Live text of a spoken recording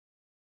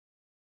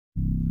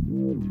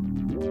Hi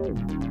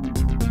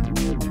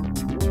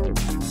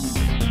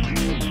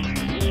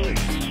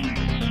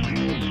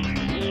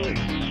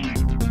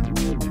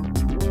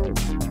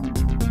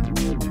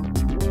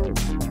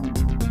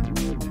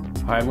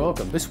and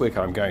welcome. This week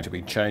I'm going to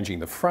be changing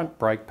the front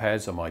brake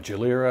pads on my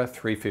Gilera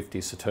 350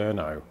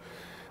 Saturno.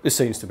 This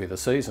seems to be the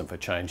season for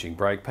changing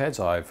brake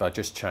pads. I've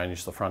just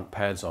changed the front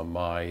pads on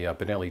my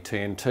Benelli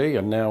TNT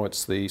and now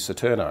it's the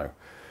Saturno.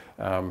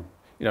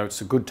 You know,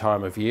 it's a good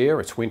time of year.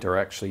 It's winter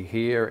actually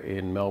here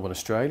in Melbourne,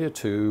 Australia,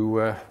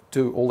 to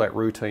do all that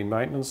routine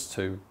maintenance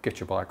to get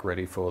your bike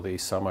ready for the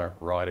summer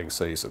riding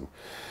season.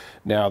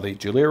 Now the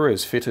Gilera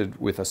is fitted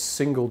with a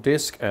single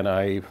disc and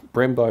a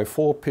Brembo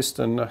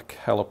 4-piston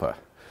caliper.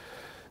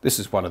 This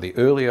is one of the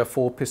earlier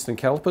 4-piston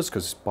calipers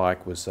because this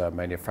bike was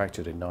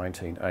manufactured in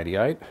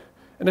 1988,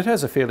 and it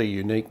has a fairly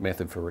unique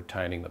method for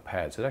retaining the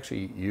pads. It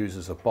actually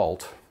uses a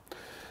bolt.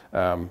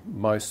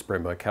 Most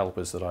Brembo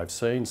calipers that I've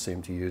seen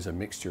seem to use a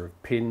mixture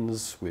of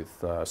pins with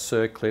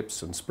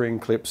circlips and spring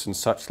clips and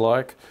such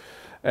like,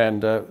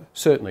 and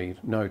certainly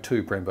no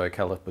two Brembo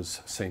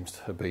calipers seems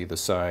to be the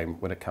same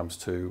when it comes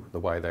to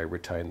the way they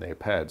retain their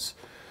pads.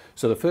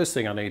 So the first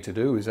thing I need to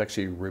do is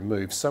actually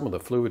remove some of the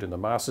fluid in the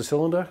master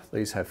cylinder.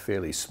 These have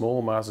fairly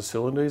small master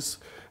cylinders,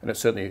 and it's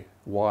certainly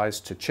wise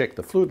to check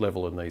the fluid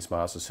level in these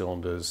master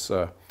cylinders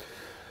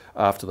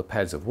after the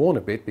pads have worn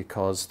a bit,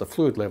 because the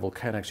fluid level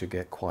can actually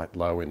get quite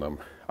low in them,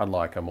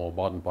 unlike a more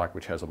modern bike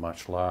which has a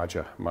much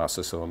larger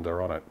master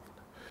cylinder on it.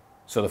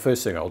 So the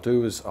first thing I'll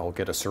do is I'll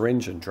get a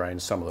syringe and drain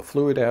some of the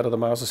fluid out of the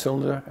master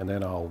cylinder, and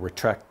then I'll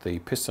retract the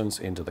pistons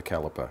into the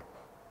caliper.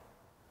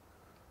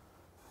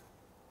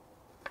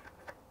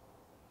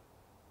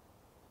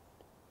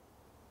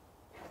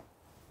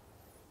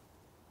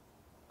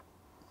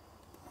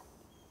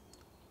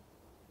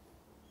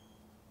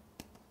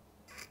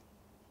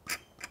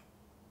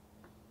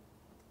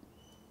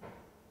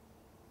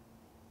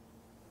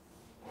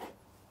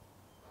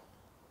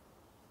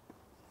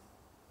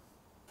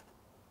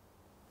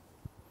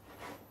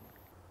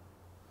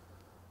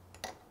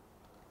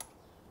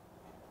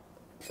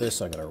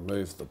 First I'm going to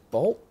remove the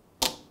bolt.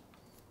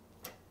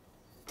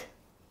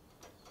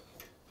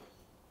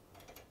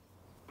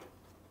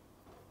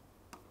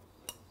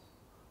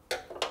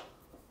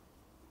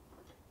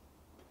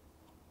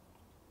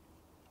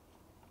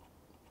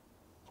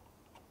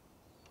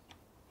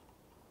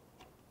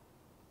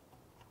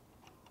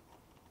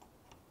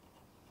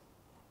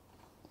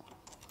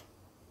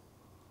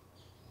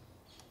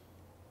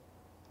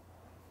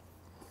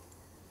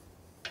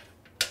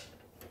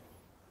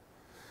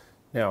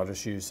 Now I'll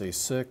just use these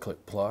circlip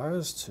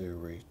pliers to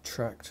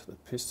retract the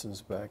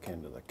pistons back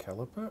into the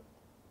caliper.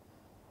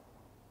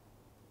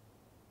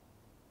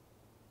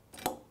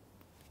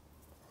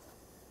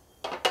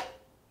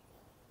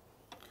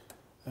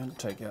 And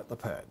take out the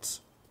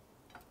pads.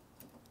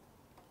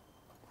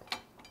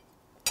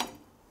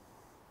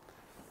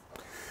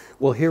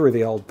 Well, here are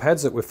the old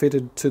pads that were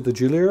fitted to the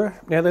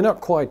Gilera. Now they're not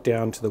quite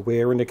down to the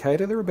wear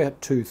indicator, they're about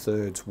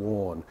 2/3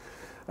 worn.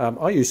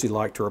 I usually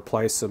like to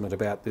replace them at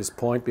about this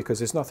point because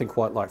there's nothing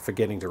quite like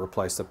forgetting to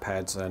replace the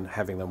pads and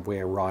having them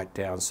wear right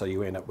down, so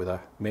you end up with a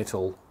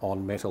metal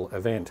on metal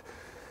event.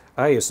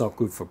 A, it's not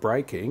good for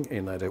braking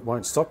in that it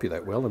won't stop you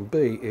that well, and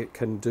B, it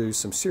can do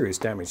some serious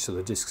damage to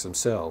the discs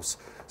themselves.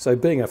 So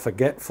being a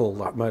forgetful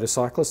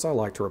motorcyclist, I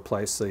like to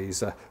replace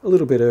these a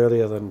little bit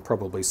earlier than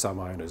probably some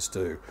owners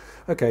do.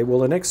 Okay, well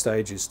the next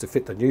stage is to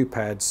fit the new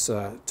pads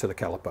to the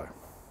caliper.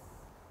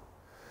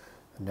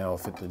 And now I'll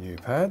fit the new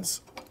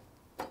pads.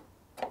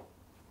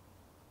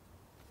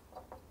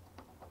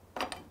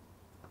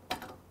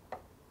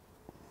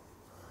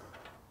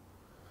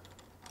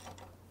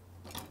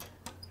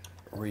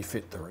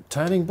 Refit the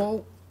retaining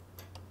bolt.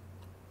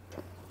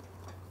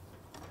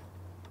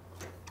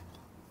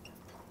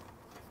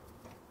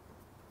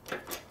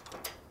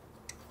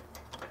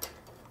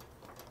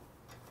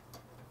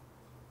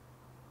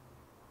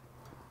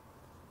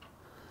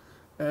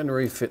 And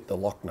refit the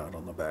lock nut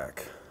on the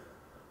back.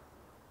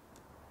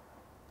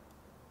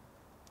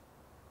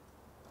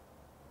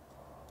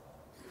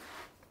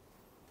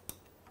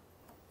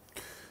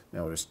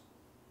 Now we'll just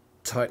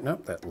tighten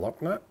up that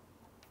lock nut.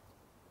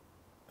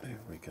 If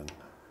we can.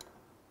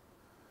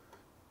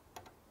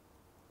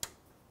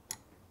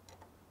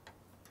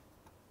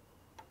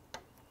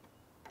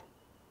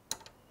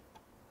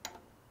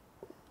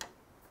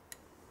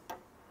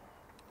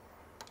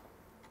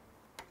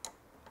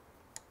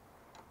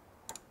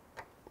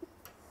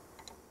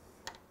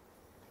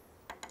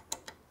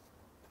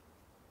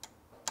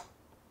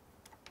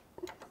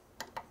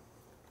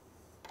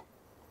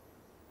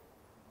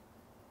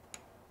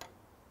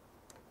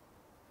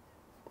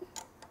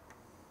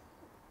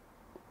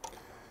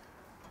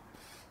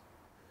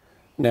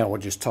 Now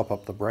we'll just top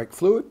up the brake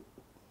fluid.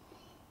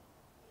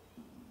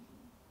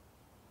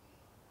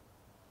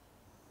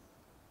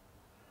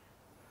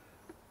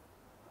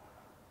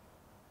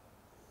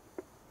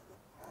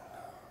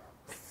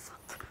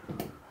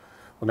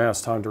 Well, now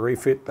it's time to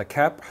refit the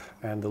cap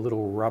and the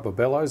little rubber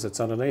bellows that's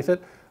underneath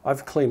it.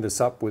 I've cleaned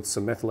this up with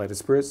some methylated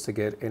spirits to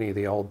get any of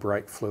the old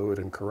brake fluid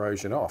and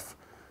corrosion off.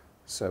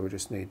 So we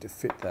just need to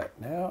fit that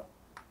now.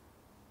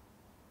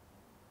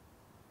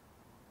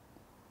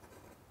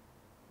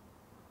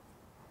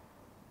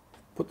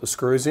 Put the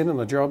screws in and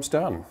the job's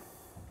done.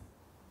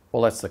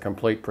 Well, that's the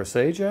complete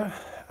procedure.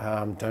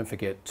 Don't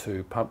forget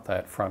to pump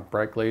that front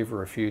brake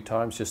lever a few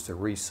times just to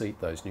reseat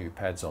those new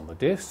pads on the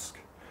disc.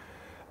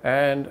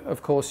 And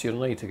of course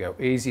you'll need to go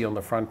easy on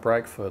the front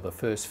brake for the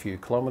first few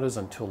kilometres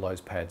until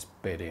those pads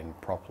bed in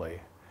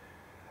properly.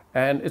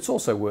 And it's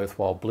also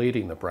worthwhile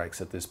bleeding the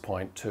brakes at this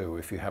point too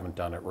if you haven't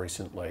done it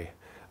recently.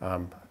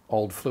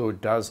 Old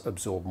fluid does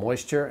absorb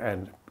moisture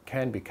and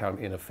can become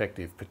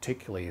ineffective,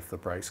 particularly if the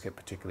brakes get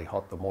particularly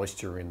hot. The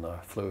moisture in the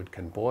fluid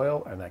can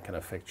boil and that can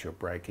affect your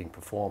braking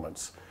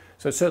performance.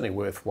 So it's certainly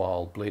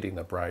worthwhile bleeding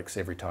the brakes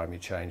every time you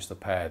change the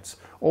pads,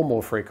 or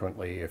more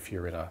frequently if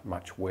you're in a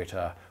much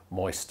wetter,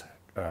 moist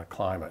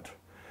climate.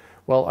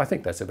 Well, I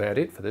think that's about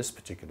it for this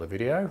particular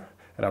video,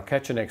 and I'll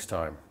catch you next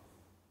time.